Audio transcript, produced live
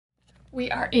We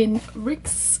are in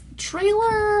Rick's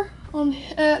trailer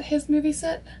at his movie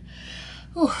set.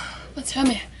 Oh, let's tell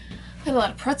me. I had a lot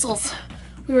of pretzels.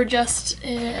 We were just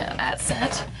at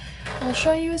set. I'll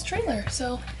show you his trailer.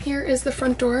 So here is the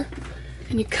front door,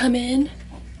 and you come in,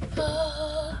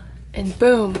 and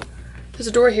boom, there's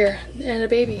a door here and a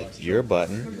baby. Your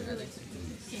button,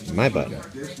 my button.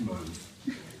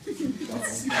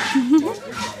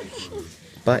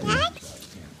 Button.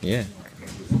 Yeah.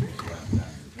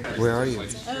 Where are you?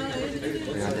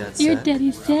 Your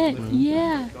daddy's set,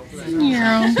 yeah.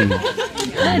 Yeah.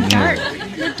 Dark.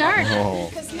 You're dark.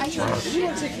 Oh.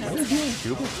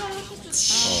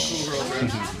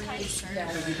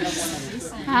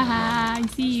 Haha, I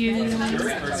see you.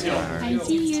 I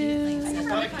see you.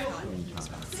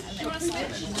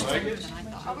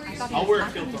 I'll wear a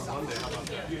kilt on Monday. How about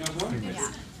that? Do you have one?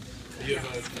 Yeah. Do you have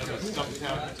a stuffed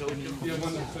cat utility? Do you have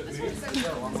one that fits me?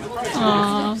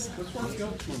 Aww.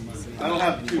 I don't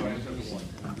have two.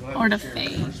 Or the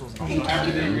face. Half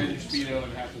the day you're in your Speedo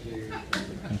and half the day you're...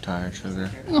 I'm tired,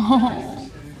 sugar. Oh.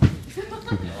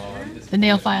 The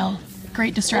nail file.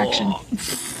 Great distraction. He's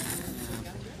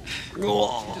such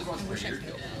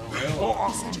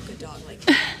a good dog. Like,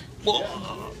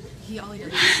 he all your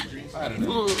I don't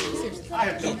know. I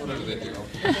have no clue that you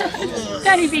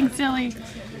Daddy being silly.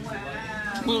 I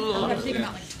have to take him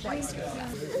out like twice.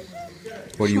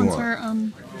 What do you Ones want? were,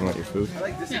 You want your food? I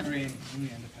like this Yeah. green.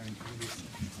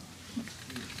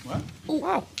 What? oh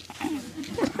wow.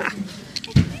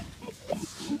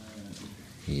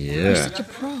 Yeah. Such a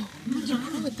pro. Such a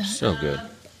pro with that. So good.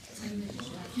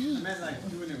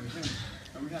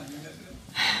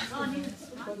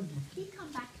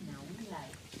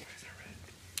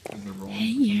 Hey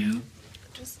you.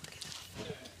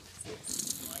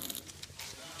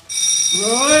 Roy!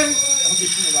 I'll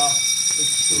get it off.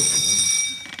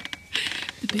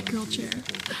 The big girl chair.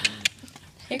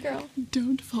 Hey, girl.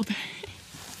 Don't fall back.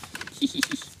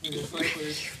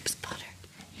 Spotter.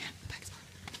 Back spotter.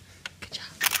 Good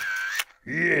job.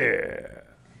 Yeah.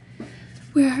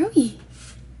 Where are we?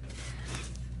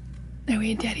 Are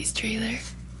we in Daddy's trailer?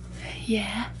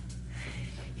 Yeah.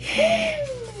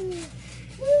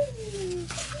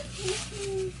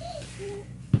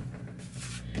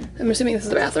 I'm assuming this is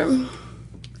the bathroom.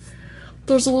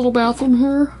 There's a little bathroom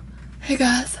here. Hey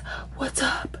guys, what's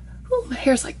up? Oh, my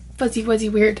hair's like fuzzy wuzzy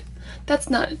weird. That's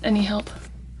not any help.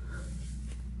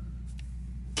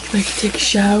 I can take a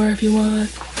shower if you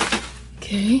want.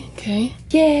 Okay, okay.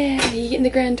 Yeah, you getting the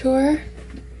grand tour?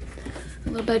 A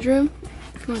little bedroom.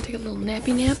 If you want to take a little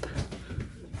nappy nap.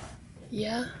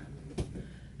 Yeah.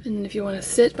 And if you want to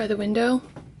sit by the window.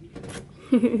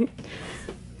 Little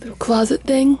closet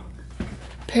thing.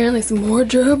 Apparently some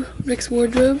wardrobe. Rick's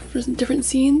wardrobe for some different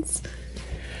scenes.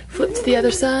 Flip to the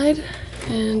other side.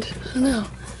 And I don't know.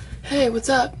 Hey, what's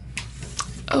up?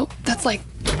 Oh, that's like...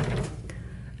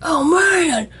 Oh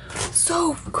man!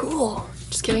 So cool.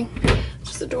 Just kidding.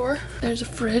 Just a door. There's a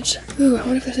fridge. Ooh, I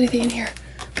wonder if there's anything in here.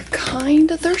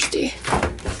 Kinda thirsty.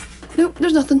 Nope,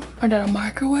 there's nothing. Or that a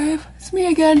microwave? It's me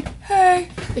again. Hey!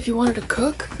 If you wanted to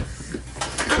cook.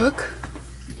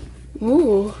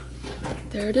 Ooh.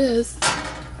 There it is.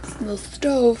 It's a little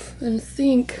stove and a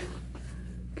sink.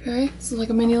 Okay, this is like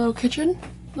a mini little kitchen.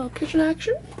 Little kitchen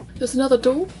action. There's another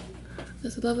door.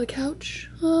 There's a lovely couch.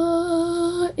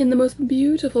 In the most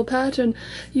beautiful pattern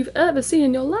you've ever seen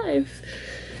in your life.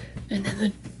 And then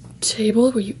the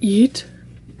table where you eat.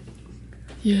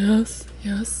 Yes,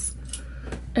 yes.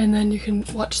 And then you can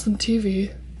watch some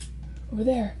TV over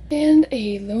there. And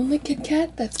a lonely Kit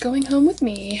Kat that's going home with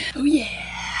me. Oh yeah.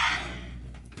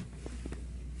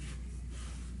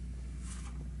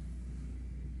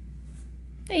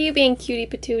 Are you being cutie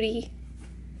patootie?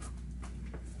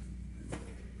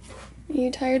 Are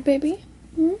you tired, baby?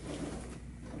 Hmm?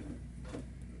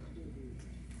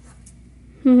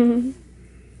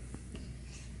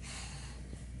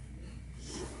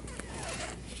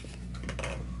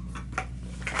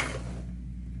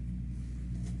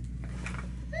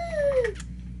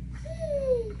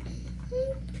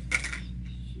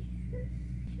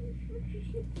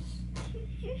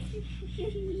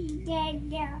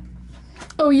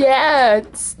 Oh yeah,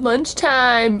 it's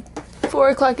lunchtime. 4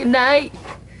 o'clock at night.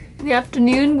 In the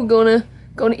afternoon, we're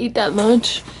gonna eat that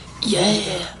lunch.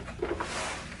 Yeah.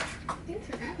 Thanks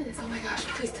for grabbing this. Oh my gosh!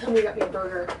 Please tell me you got me a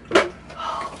burger.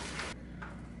 Oh.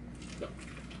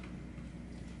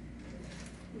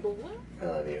 I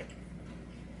love you.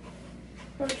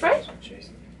 Want fries?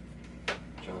 Jason.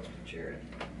 John's Jared.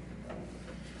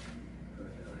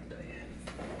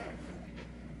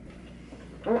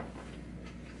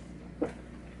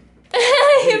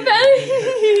 Hey, buddy!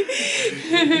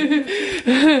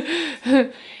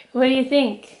 What do you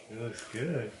think? It looks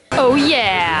good. Oh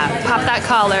yeah! Pop that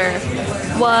collar.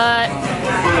 What?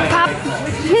 Pop!